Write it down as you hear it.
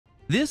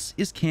This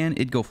is Can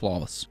It Go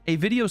Flawless, a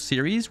video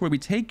series where we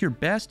take your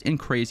best and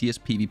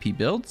craziest PvP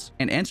builds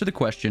and answer the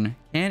question,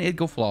 can it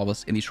go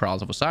flawless in the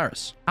Trials of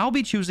Osiris? I'll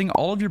be choosing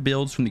all of your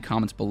builds from the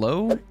comments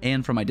below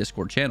and from my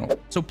Discord channel,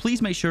 so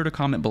please make sure to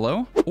comment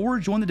below or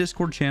join the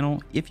Discord channel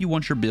if you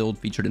want your build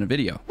featured in a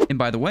video. And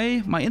by the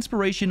way, my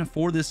inspiration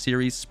for this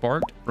series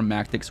sparked from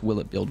Mactic's Will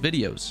It Build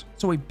videos,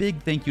 so a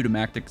big thank you to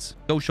Mactic.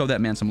 Go show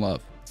that man some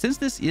love. Since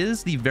this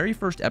is the very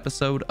first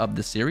episode of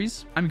the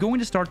series, I'm going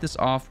to start this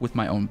off with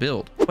my own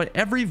build, but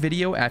every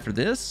video after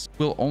this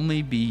will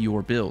only be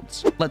your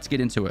builds. Let's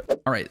get into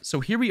it. All right, so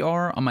here we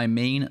are on my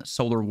main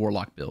Solar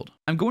Warlock build.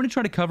 I'm going to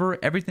try to cover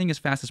everything as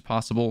fast as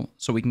possible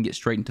so we can get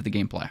straight into the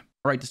gameplay.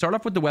 All right, to start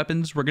off with the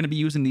weapons, we're going to be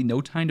using the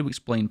No Time to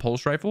Explain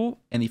Pulse Rifle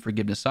and the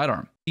Forgiveness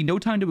Sidearm. The No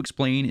Time to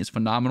Explain is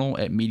phenomenal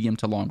at medium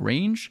to long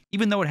range,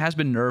 even though it has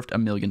been nerfed a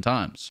million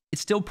times.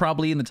 It's still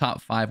probably in the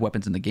top 5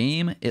 weapons in the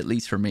game, at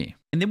least for me.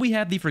 And then we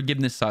have the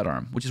Forgiveness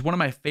Sidearm, which is one of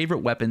my favorite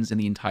weapons in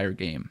the entire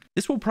game.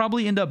 This will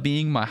probably end up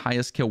being my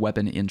highest kill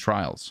weapon in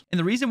Trials. And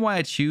the reason why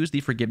I choose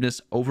the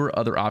Forgiveness over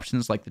other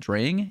options like the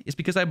Drang is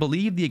because I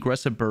believe the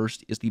Aggressive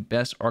Burst is the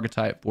best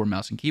archetype for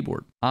mouse and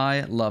keyboard.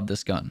 I love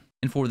this gun.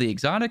 And for the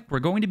exotic, we're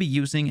going to be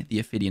using the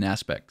Ophidian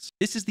Aspects.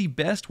 This is the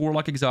best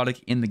Warlock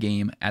exotic in the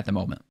game at the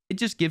moment. It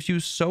just gives you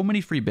so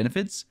many free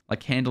benefits,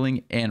 like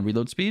handling and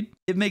reload speed.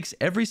 It makes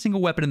every single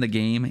weapon in the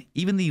game,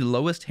 even the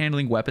lowest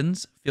handling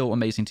weapons, feel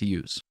amazing to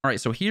use. All right,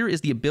 so here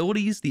is the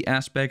abilities, the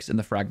aspects, and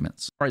the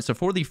fragments. All right, so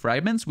for the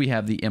fragments, we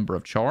have the Ember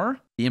of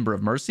Char, the Ember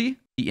of Mercy,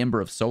 the Ember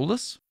of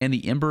Solace, and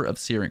the Ember of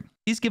Searing.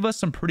 These give us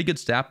some pretty good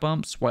stat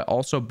bumps while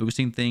also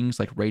boosting things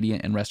like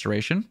Radiant and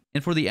Restoration.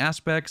 And for the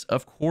aspects,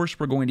 of course,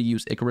 we're going to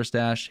use Icarus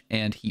Dash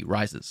and Heat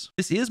Rises.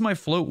 This is my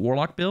float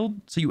Warlock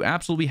build, so you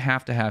absolutely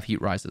have to have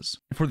Heat Rises.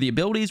 And for the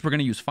abilities, we're going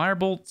to use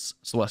Firebolts,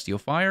 Celestial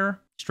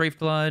Fire, Strafe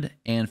Blood,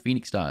 and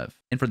Phoenix Dive.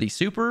 And for the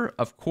super,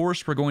 of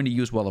course, we're going to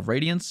use Well of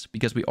Radiance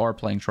because we are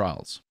playing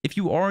Trials. If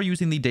you are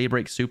using the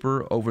Daybreak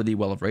super over the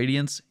Well of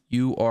Radiance,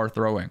 you are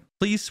throwing.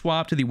 Please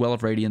swap to the Well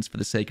of Radiance for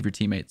the sake of your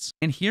teammates.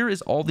 And here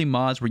is all the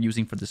mods we're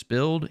using for this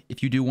build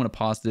if you do want to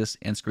pause this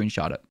and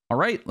screenshot it. All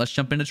right, let's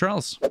jump into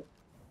Trials.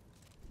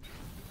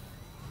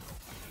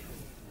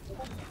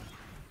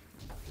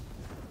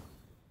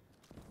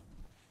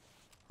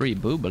 Free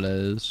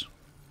boobalas.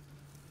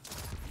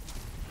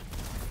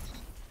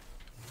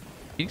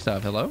 Phoenix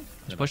Dive, hello?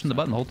 Just pushing the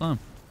button the whole time.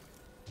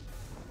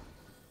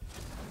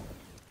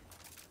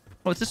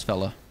 Oh, it's this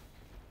fella.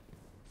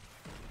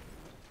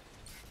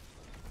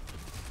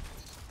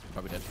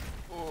 Probably dead.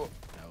 Oh.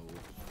 No.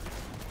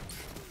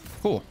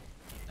 Cool.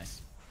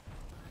 Nice.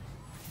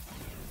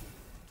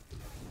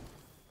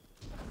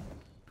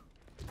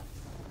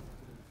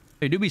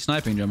 Hey, do be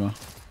sniping, Gemma.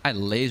 I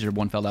lasered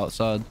one fella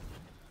outside.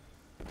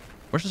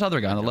 Where's this other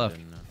guy on the left?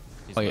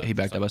 Oh, yeah, he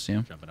backed up. I see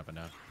him. Jumping up and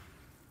down.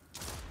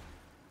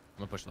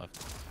 I'm gonna push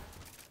left.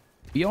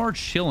 We are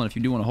chilling if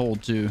you do want to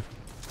hold, too.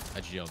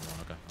 I GL'd one.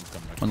 Okay, I'm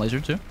coming right. One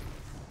laser, too.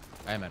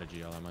 I am at a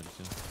GL. I might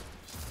just.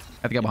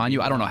 I have to get behind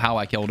you. I don't know how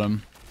I killed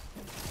him.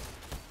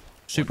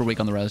 Super weak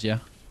on the res, yeah.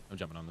 I'm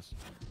jumping on this.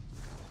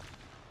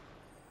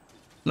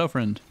 Hello,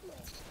 friend.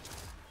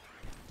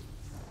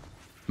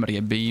 I'm about to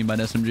get beamed by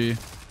an SMG.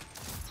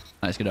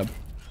 Nice, good job.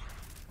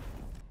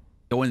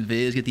 Go in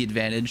Viz, get the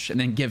advantage, and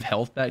then give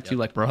health back to you.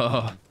 Like,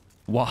 bro,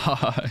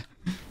 why?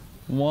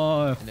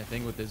 Why? And the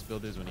thing with this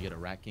build is when you get a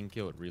Rat King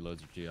kill, it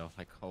reloads your GL.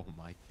 Like, oh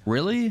my god.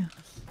 Really?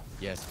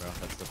 Yes, bro.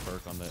 That's the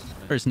perk on that.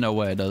 There's no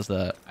way it does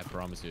that. I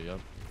promise you, yup.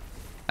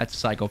 That's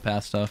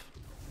psychopath stuff.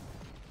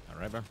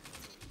 Alright, bro.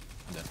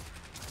 I'm dead.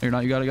 You're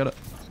not, you got it.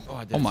 Oh,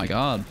 I did. Oh my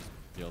god.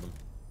 GL'd him.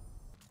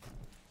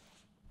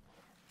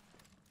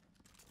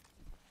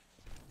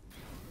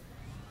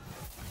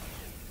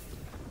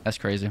 That's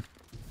crazy.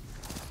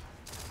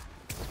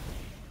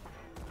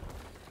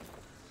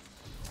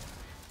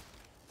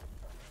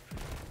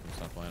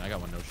 Stop playing. I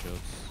got one no shields.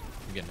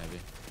 I'm getting heavy.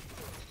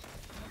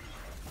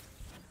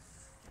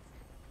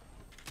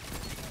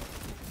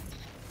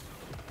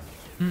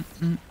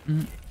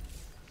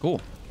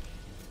 Cool.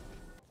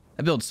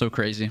 That build's so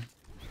crazy.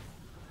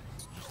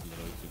 It's just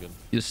literally too good.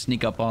 You just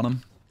sneak up on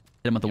him.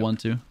 Hit him with the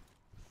 1-2. I'm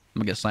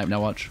gonna get sniped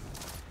now, watch.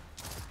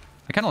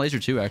 I kind of laser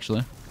too,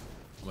 actually.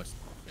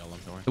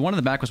 The one in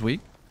the back was weak.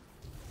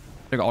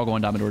 They're all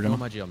going down the door, Jim. Oh,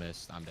 my GL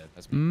missed. I'm dead.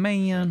 That's me.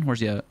 Man, where's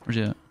he at? Where's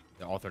he at?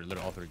 They're all three,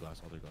 literally all three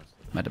glass, all three glass.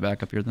 I had to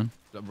back up here then.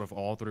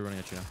 All three running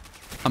at you now.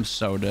 I'm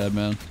so dead,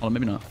 man. Hold on,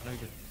 maybe not. No,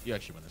 you're good. You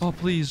actually won this. Oh,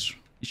 please.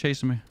 He's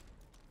chasing me.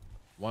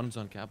 One's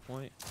on cap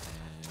point,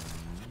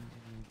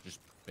 and just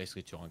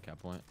basically 2 on cap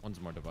point. One's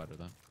more divider,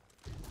 though.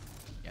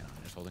 Yeah, no,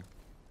 I'm just holding.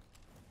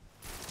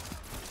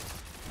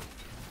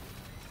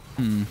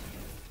 Hmm.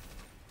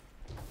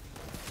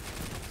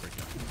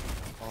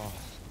 Oh,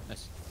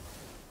 nice.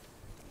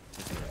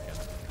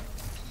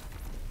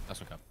 That's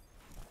one cap.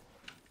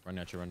 Run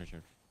at you, run at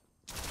you.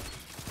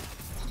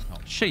 Oh,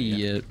 Shit.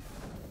 Yeah,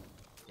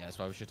 that's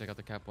why we should take out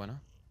the cap point, huh?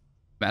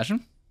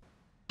 Imagine.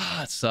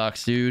 Ah, it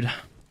sucks, dude.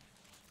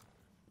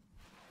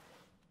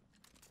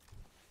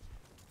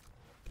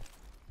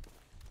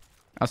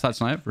 Outside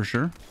snipe for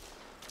sure.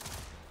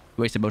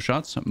 Wasted both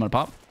shots. I'm gonna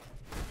pop.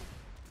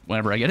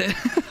 Whenever I get it.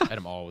 Hit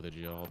them all with a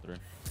GL, all three.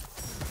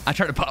 I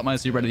tried to pop my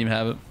super. I didn't even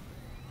have it.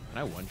 Can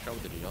I one shot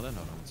with the GL then?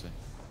 No, I would say.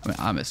 I mean,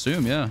 I'm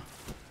assume, yeah.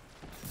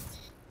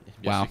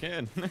 Yes, Wow. you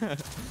can.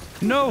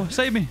 No,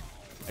 save me.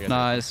 I got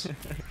Nice.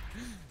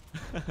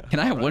 Can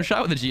I have one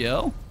shot with a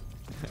GL?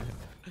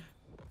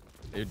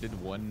 It did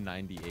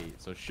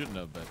 198, so it shouldn't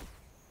have, but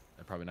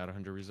probably not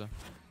 100 Riza.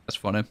 That's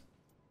funny.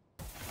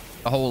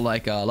 The whole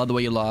like, love the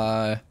way you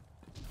lie.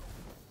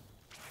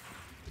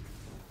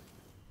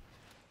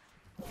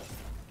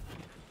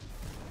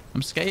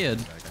 I'm scared.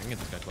 I can get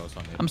this guy close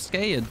on me. I'm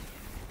scared.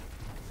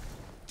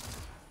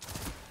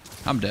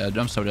 I'm dead.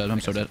 I'm so dead. I'm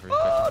so dead.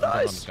 Oh, Oh,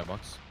 nice.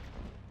 nice.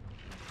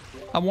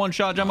 I'm one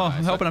shot, Jumbo.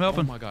 I'm helping. I'm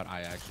helping. Oh my god,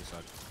 I actually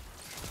suck.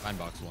 Fine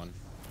box one.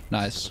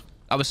 Nice.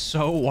 I was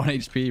so 1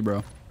 HP,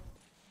 bro.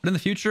 But in the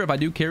future, if I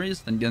do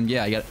carries, then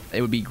yeah,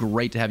 it would be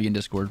great to have you in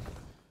Discord.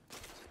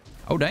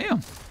 Oh,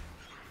 damn.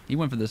 He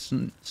went for the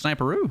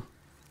sniperoo.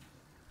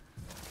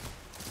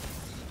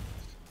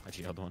 I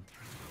GL'd one.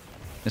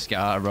 This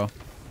guy, bro.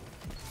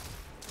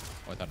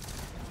 Oh, I thought.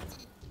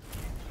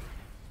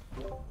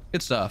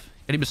 Good stuff.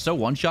 And he was so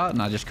one shot,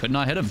 and I just could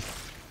not hit him. This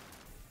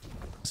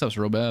stuff's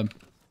real bad.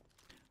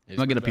 I'm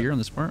gonna get up here on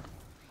this part.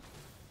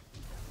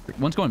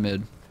 One's going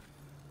mid.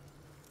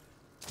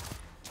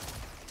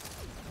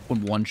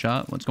 One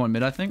shot. One's going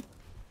mid, I think.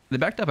 They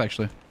backed up,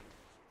 actually.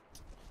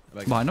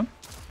 Behind him.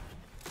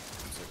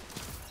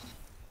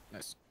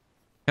 Nice.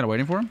 Kind of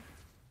waiting for him.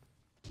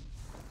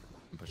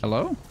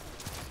 Hello?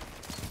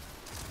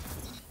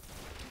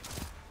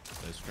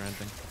 This strand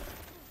thing.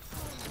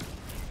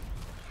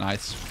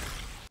 Nice.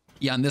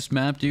 Yeah, on this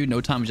map, dude,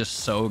 no time is just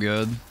so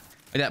good.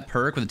 Like that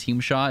perk with a team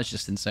shot is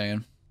just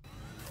insane.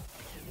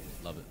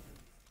 Love it.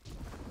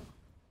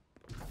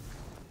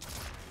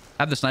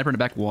 I have the sniper in the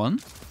back one.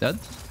 Dead.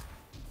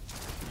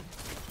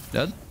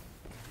 Dead.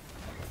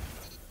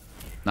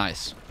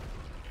 Nice.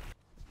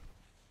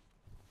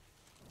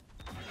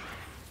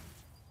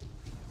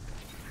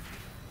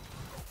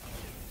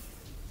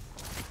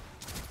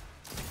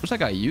 What's that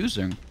guy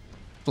using?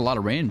 That's a lot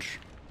of range.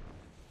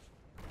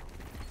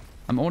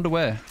 I'm on the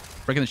way.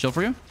 Breaking the shield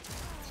for you?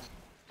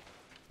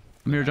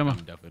 I'm here, Jumbo. I'm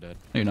definitely dead.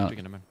 No, you're not.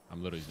 Speaking of him,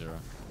 I'm literally 0.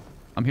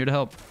 I'm here to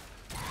help.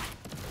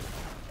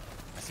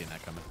 I seen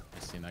that coming. I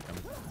seen that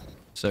coming.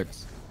 Sick.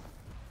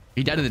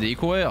 He died to the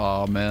decoy?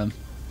 Oh, man.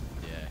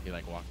 Yeah, he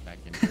like walked back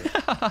into it.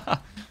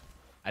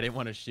 I didn't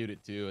want to shoot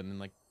it too, and then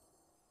like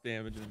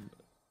damage him.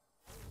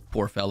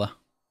 Poor fella.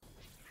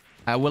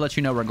 I will let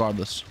you know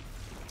regardless.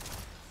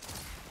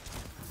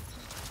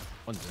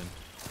 One's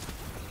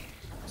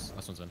in.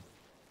 Last one's in.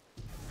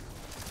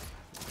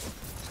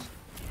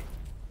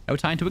 No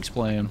time to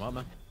explain. Well,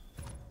 man,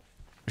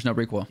 There's no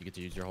recoil. you get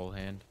to use your whole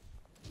hand.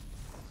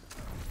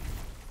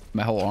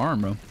 My whole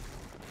arm, bro.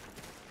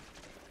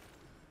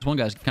 This one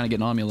guy's kind of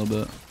getting on me a little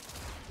bit.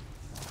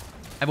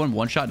 I have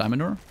one shot diamond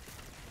door.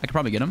 I could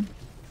probably get him.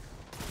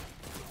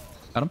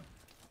 Got him.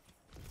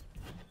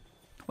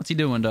 What's he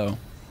doing, though?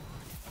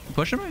 You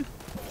pushing me?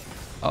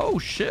 Oh,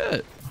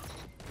 shit.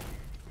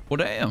 Well,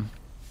 damn.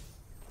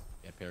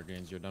 Yeah,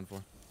 Peregrines, you're done for.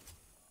 That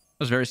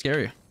was very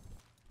scary.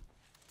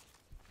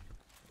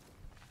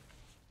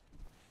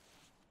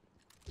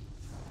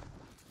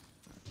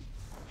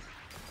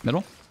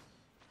 Middle?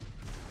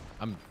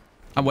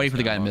 I'm waiting for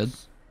the guy in mid.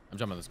 I'm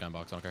jumping on this guy in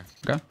box. I don't care.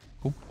 Okay,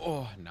 cool.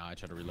 Oh, nah, I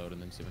tried to reload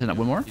and then see if Isn't that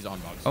one more? He's on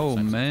box. Oh,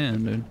 Side.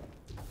 man, dude.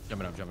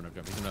 Jumping up.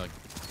 He's gonna like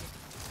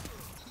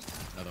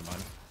another mine.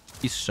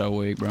 He's so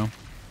weak, bro.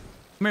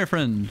 Come here,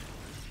 friend.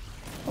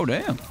 Oh,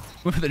 damn.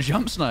 Went for the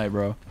jump snipe,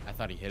 bro. I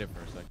thought he hit it for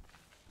a sec.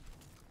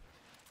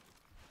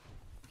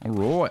 All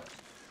right.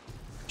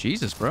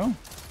 Jesus, bro.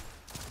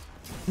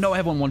 No, I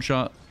have one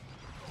shot.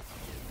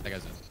 That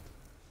guy's in.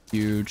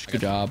 Huge. Good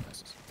job.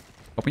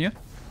 Open you.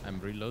 I'm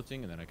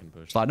reloading and then I can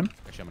push. Slide him.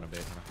 Actually, I'm gonna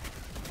bait.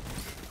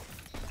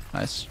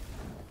 Nice.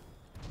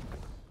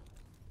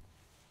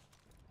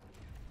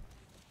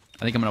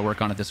 I think I'm gonna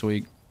work on it this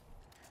week.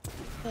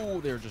 Oh,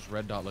 they're just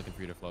red dot looking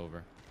for you to flow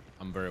over.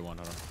 I'm very one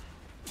on him.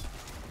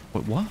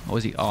 Wait, what? Oh,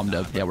 is he? Oh, I'm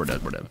dead. Yeah, we're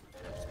dead. We're dead.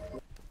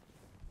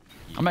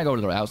 I might go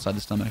to the outside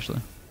this time, actually.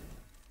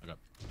 Okay.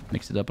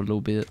 Mix it up a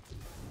little bit.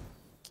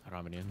 I don't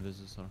have any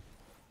invises. So.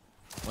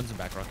 One's in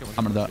back rocket.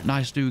 I'm gonna die.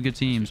 Nice, dude. Good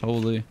teams.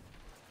 Holy.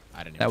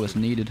 I didn't. That was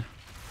needed.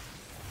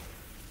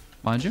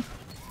 Behind you.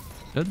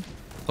 Good.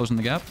 Closing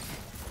the gap.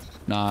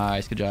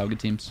 Nice. Good job. Good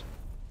teams.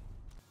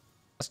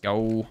 Let's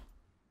go.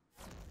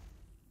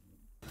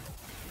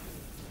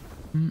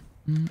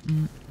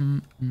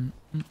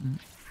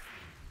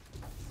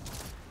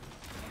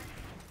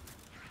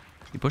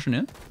 You pushing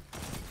in?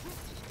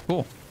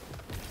 Cool.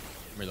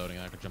 I'm reloading.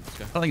 I could jump this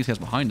guy. I think this guy's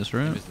behind us,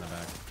 right? He's in the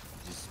back.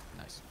 He's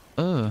nice.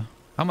 How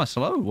am I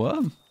slow?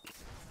 What?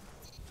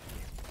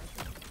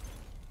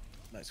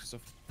 Nice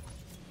stuff.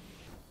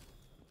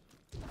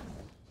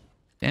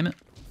 Damn it.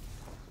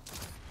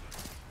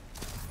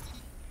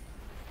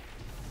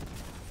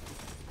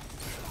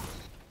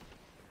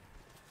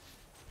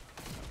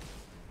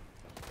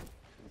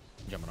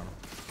 Jumping on him.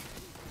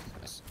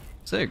 Nice.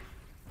 Sick.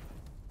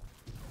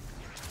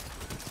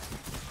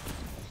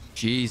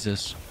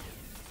 Jesus.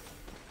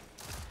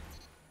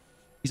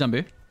 He's on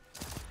B.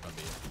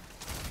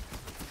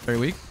 Very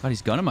weak. God,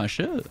 he's gunning my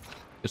shit.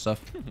 Good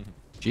stuff.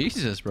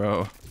 Jesus,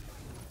 bro.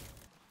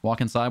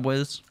 Walking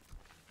sideways.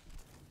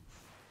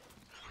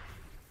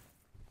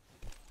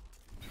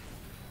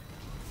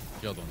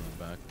 Killed one in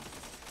the back.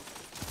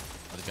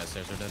 Oh, the guy's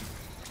stairs are dead.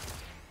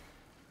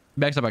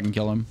 Backs up, I can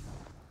kill him.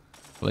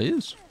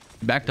 Please.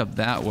 He backed up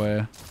that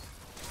way.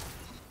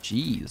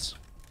 Jeez.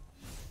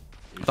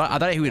 I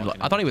thought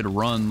he would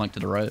run like to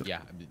the right. Yeah,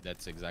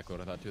 that's exactly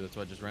what I thought too. That's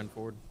why I just ran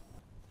forward.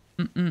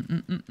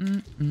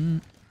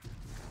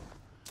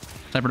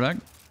 Sniper back.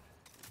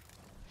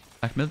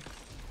 Back mid.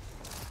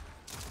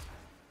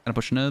 Kinda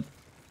pushing it.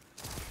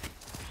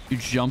 You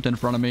jumped in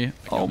front of me.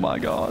 Oh my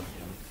god.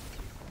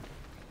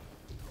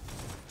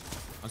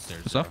 On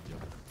stairs. What's up?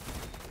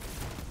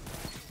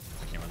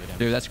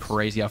 Dude, that's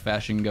crazy how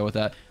fast you can go with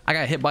that. I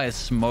got hit by a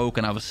smoke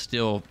and I was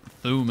still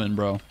booming,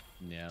 bro.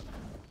 Yeah.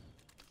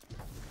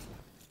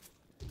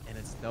 And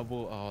it's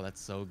double. Oh,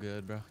 that's so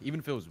good, bro. Even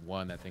if it was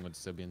one, that thing would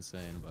still be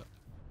insane. But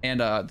And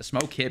the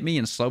smoke hit me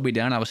and slowed me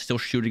down. I was still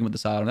shooting with the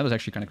sidearm. That was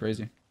actually kind of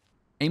crazy.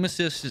 Aim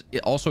assist, it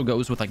also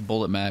goes with like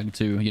bullet mag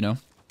too, you know?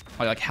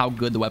 Like how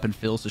good the weapon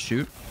feels to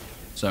shoot.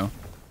 So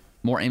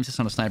more aim assist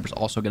on a sniper is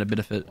also going to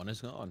benefit one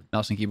is gone.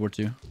 Mouse and keyboard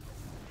too.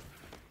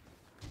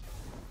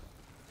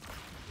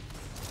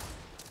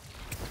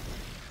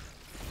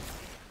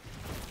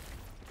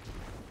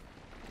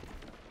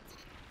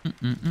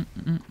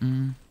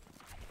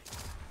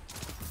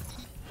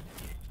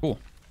 Cool.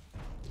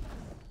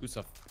 Good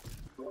stuff.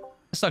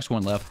 It sucks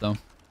one left though.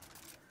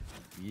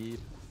 Yep.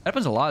 That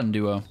happens a lot in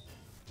duo.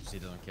 He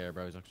doesn't care,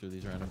 bro. He's actually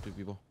these random two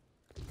people.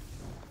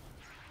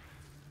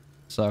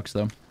 Sucks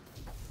though.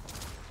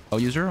 Oh,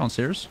 user on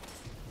stairs.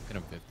 Hit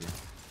him 50.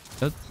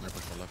 Good. I'm gonna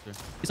push the left here.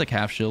 He's like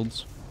half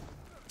shields.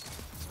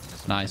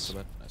 Nice.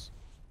 Nice.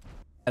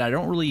 And I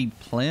don't really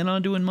plan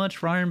on doing much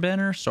for Iron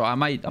Banner, so I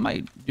might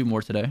do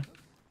more today.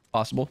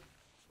 Possible.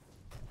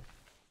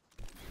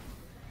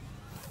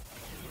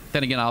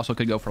 Then again, I also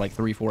could go for like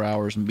 3-4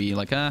 hours and be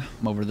like, I'm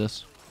over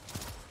this.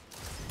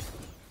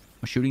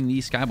 I'm shooting the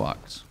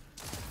skybox.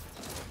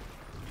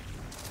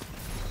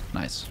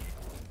 Nice.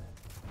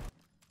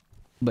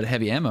 But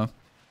heavy ammo.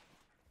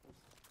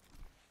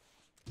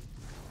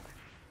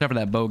 Except for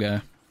that bow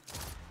guy.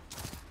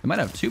 They might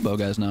have 2 bow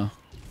guys now.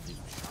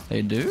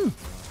 They do.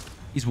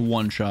 He's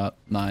one shot.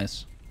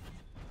 Nice.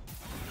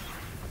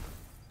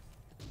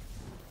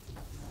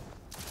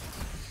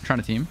 Trying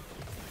to team.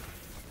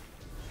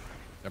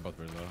 They're both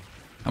really low.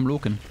 I'm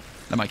looking.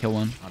 That might kill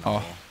one.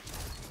 Oh,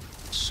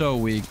 so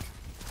weak.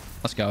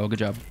 Let's go. Good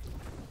job.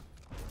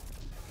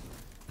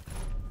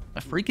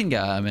 A freaking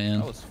guy, man.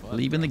 That was fun,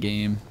 Leaving the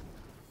game.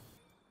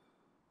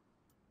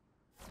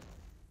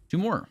 2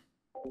 more.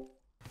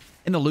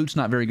 And the loot's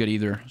not very good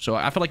either. So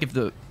I feel like if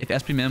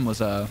SPMM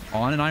was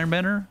on an Iron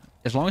Banner,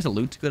 as long as the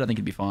loot's good, I think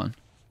it'd be fun.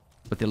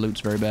 But the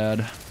loot's very bad.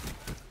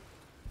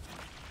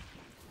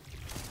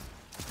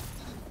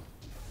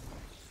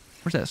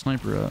 Where's that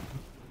sniper at?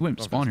 He went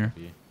to spawn here.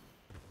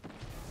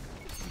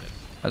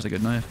 That's a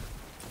good knife.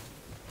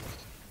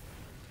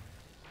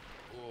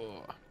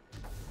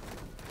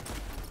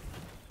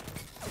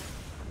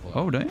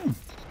 Oh, damn.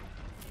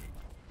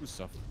 Good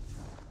stuff.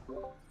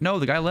 No,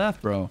 the guy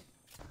left, bro.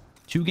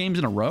 2 games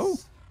in a row?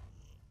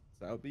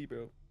 That would be,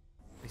 bro.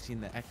 I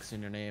seen the X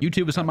in your name.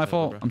 YouTube is not my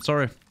fault. I'm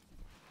sorry.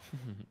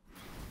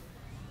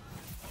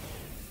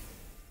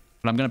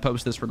 But I'm going to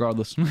post this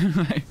regardless.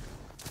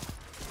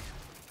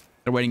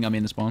 They're waiting on me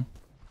in the spawn.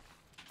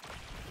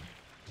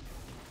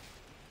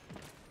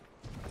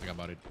 I got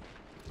bodied.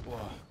 Whoa.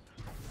 Well,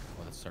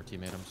 that's our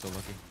teammate. I'm so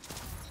lucky.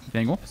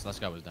 Angle. This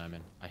last guy was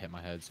diamond. I hit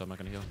my head, so I'm not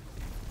going to heal.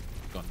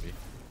 Gonna be.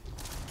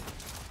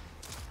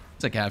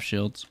 It's like half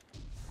shields.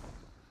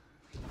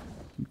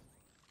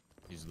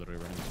 He's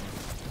literally running.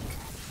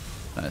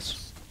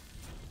 Nice.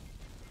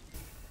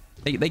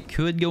 They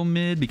could go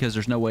mid because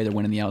there's no way they're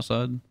winning the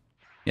outside.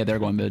 Yeah, they're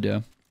going mid,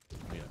 yeah.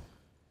 Yeah.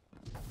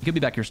 You could be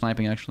back here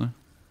sniping, actually.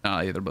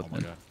 Ah, yeah, they're both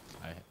mid. God.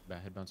 I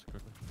head bounced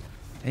quickly.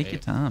 Take your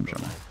time,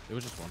 John. It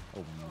was just one.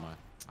 Oh my.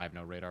 I have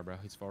no radar, bro.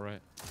 He's far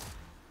right.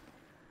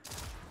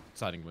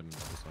 Sliding wouldn't go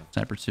this way.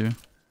 Sniper 2.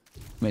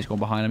 Mate's going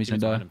behind him. He's gonna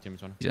die.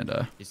 He's gonna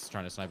die. He's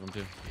trying to snipe him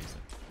too.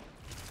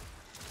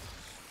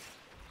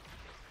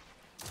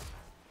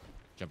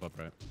 Jump up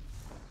right.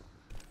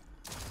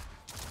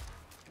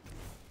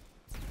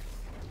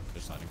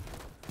 They're sliding.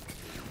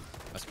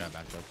 That's guy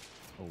backed up.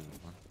 Oh,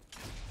 man.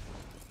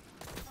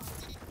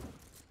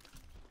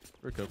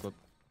 We're kill clip.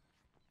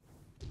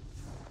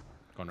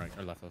 Going right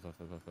or left.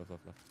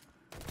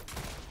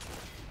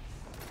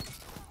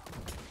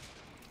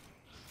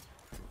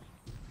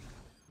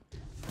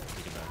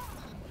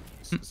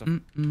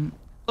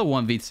 A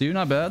 1v2,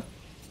 not bad.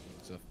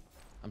 So,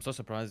 I'm so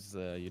surprised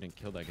you didn't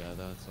kill that guy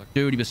though. It's like,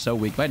 Dude, he was so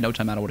weak. If I had no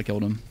time out, I would have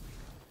killed him.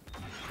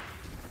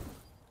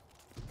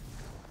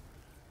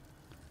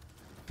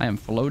 I am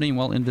floating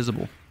while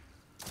invisible.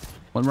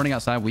 One running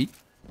outside, weak.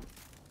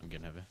 I'm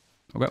getting heavy.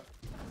 Okay.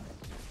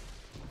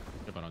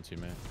 Jump on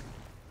teammate.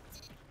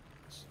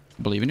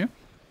 Believe in you.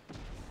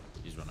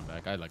 He's running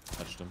back. I like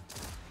touched him.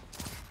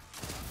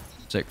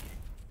 Sick.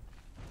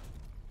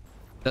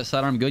 That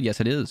sidearm good?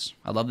 Yes, it is.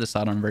 I love this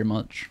sidearm very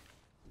much.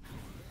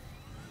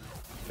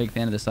 Big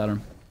fan of this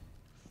sidearm.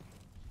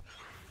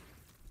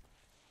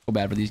 So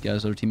bad for these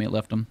guys. Their teammate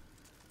left them.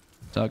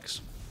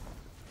 Sucks.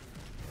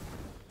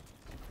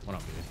 One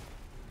on B.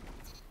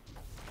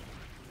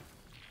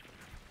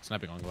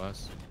 Sniping on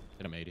glass.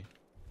 Hit him 80.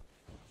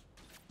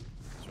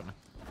 He's running.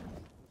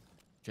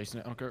 Chasing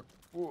it. I don't care.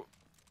 Ooh.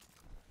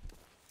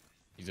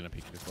 He's gonna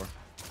peek before.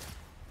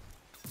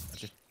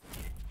 That's it.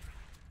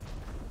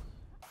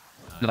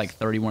 Nice. Like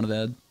 31 of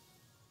that.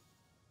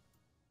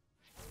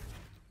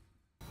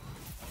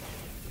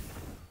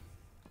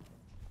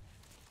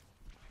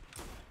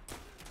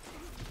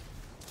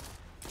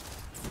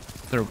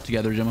 They're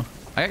together, Gemma.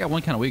 I got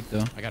one kind of weak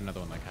though. I got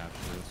another one like half.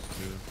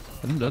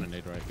 I think I'm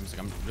nade right. Give me a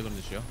second. I'm reloading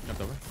the shield.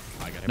 Jumped over.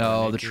 Oh, I got hit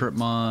no, the trip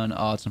mon.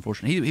 Oh, it's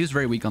unfortunate. He was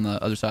very weak on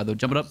the other side though.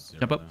 Jump it up.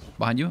 Jump up.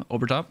 Behind you.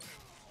 Over top.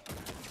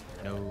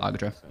 No. Ah, good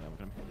try.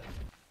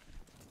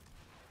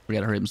 We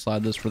gotta hurry up and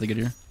slide this before they get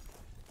here.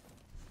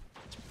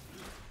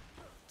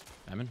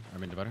 I'm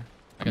in divider.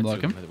 I I'm got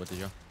blocking. two. What did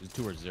you? There's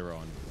 2 or 0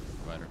 on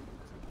divider.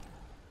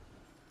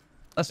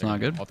 That's not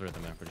good. All 3 of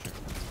them there, pretty sure.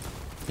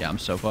 Yeah, I'm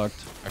so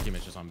fucked. Our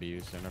teammate's just on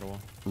BU, staring at a wall.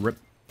 Rip.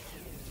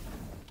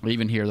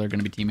 Even here, they're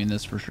gonna be teaming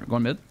this for sure.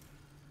 Going mid.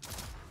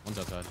 One's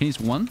outside. He needs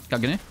one.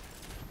 Got Gane.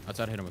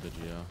 Outside, hit him with a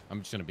GO.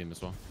 I'm just gonna be in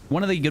this wall.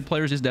 One of the good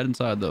players is dead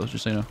inside though,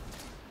 just so you know.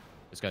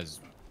 This guy's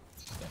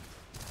dead.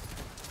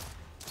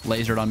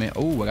 Lasered on me.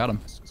 Oh, I got him.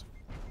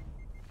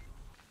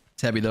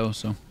 It's heavy though,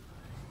 so.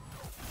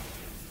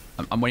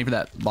 I'm waiting for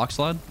that box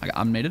slide.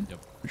 I'm naded. Yep.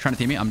 You're trying to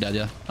team me? I'm dead,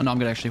 yeah. Oh no, I'm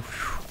good actually.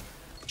 Whew.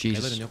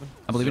 Jesus. In the open.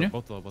 I believe in you.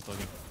 Both low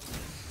again.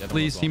 Yeah,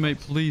 Please, teammate,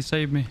 please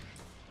save me.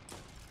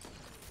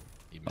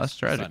 That's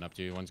tragic. Up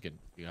to you. One's getting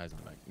you guys on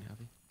the back.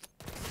 Happy.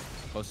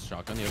 Close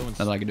shotgun. The other one's.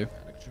 That's all I can do.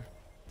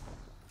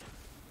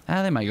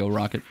 Ah, they might go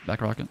rocket.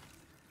 Back rocket.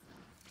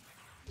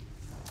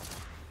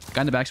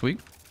 Guy in the back's weak.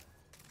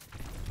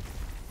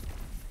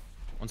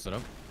 One stood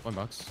up. 1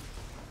 box.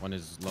 One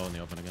is low in the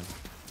open again.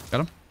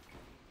 Got him.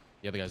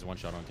 The other guy's 1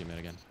 shot on teammate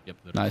again. Yep.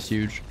 Nice,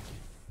 huge.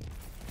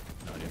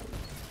 No idea.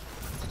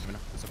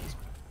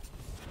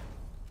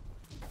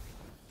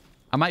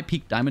 I might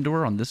peek diamond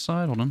door on this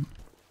side. Hold on.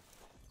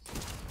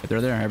 If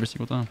they're there every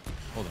single time.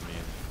 Holding me.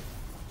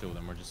 2 of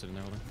them were just sitting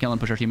there holding. Can't let him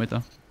push our teammate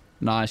though.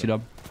 Nice, you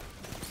dub.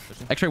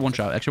 X-ray 1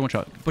 shot. X-ray 1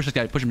 shot. Push this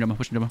guy. Push him, Gemma.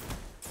 Push him, Gemma.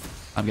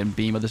 I'm getting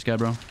beam with this guy,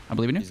 bro. I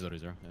believe in you. He's literally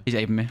 0. Yeah. He's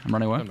aping me. I'm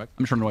running away. I'm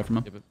just running away from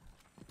him. Yep.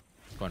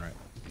 Going right.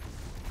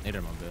 Naded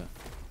him a bit.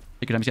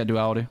 Take your time. He's got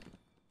duality.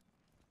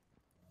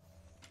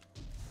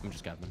 I'm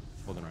just capping.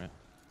 Holding right.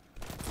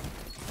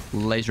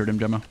 Lasered him,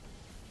 Gemma.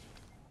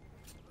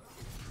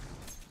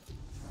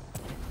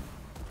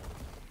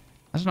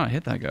 That's not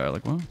hit that guy.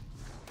 Like, what?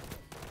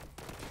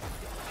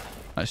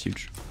 Nice,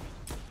 huge.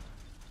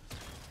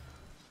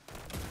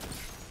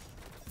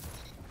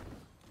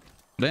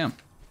 Damn.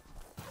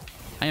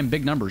 I am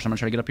big numbers. I'm gonna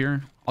try to get up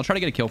here. I'll try to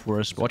get a kill for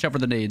us, but watch out for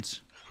the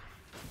nades.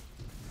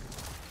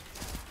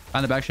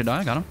 Behind the back should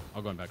die. Got him.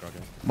 I'll go in back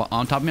rocket. Well,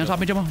 on top of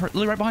me, Gemma.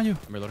 Literally right behind you.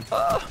 I'm reloading.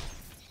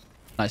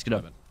 Nice, good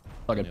up.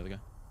 All good. The other guy.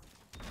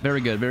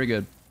 Very good, very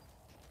good.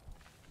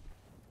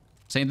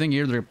 Same thing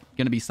here. They're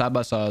gonna be side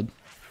by side. I'm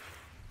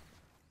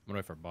gonna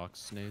wait for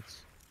box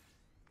nades.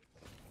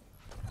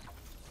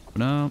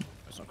 No.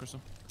 There's no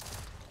crystal.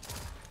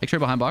 X-ray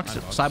behind box.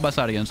 Side by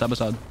side again. Side by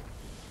side.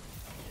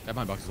 Guy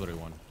behind box is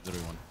literally 1.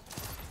 Literally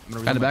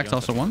 1. Guy in the back's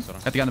also 1.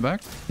 Got the guy in the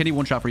back. Hit he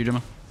 1 shot for you,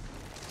 Gemma.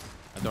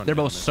 They're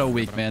both so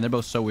weak, man. They're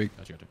both so weak.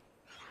 Got you.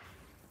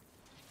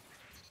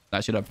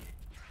 Nice, shit up.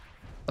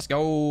 Let's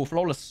go.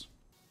 Flawless.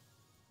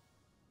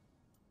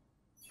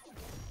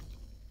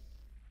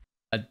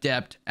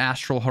 Adept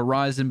Astral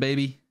Horizon,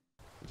 baby.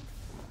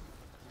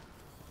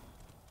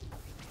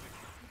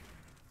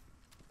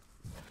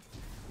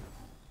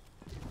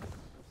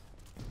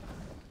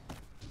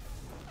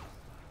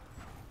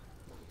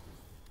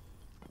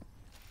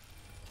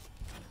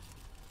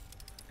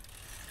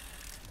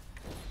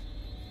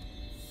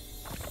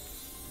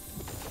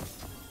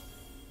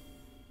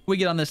 We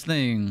get on this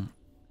thing.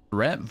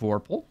 Ret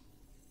Vorpal.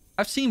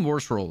 I've seen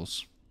worse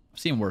rolls.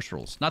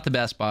 Not the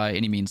best by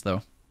any means,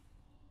 though.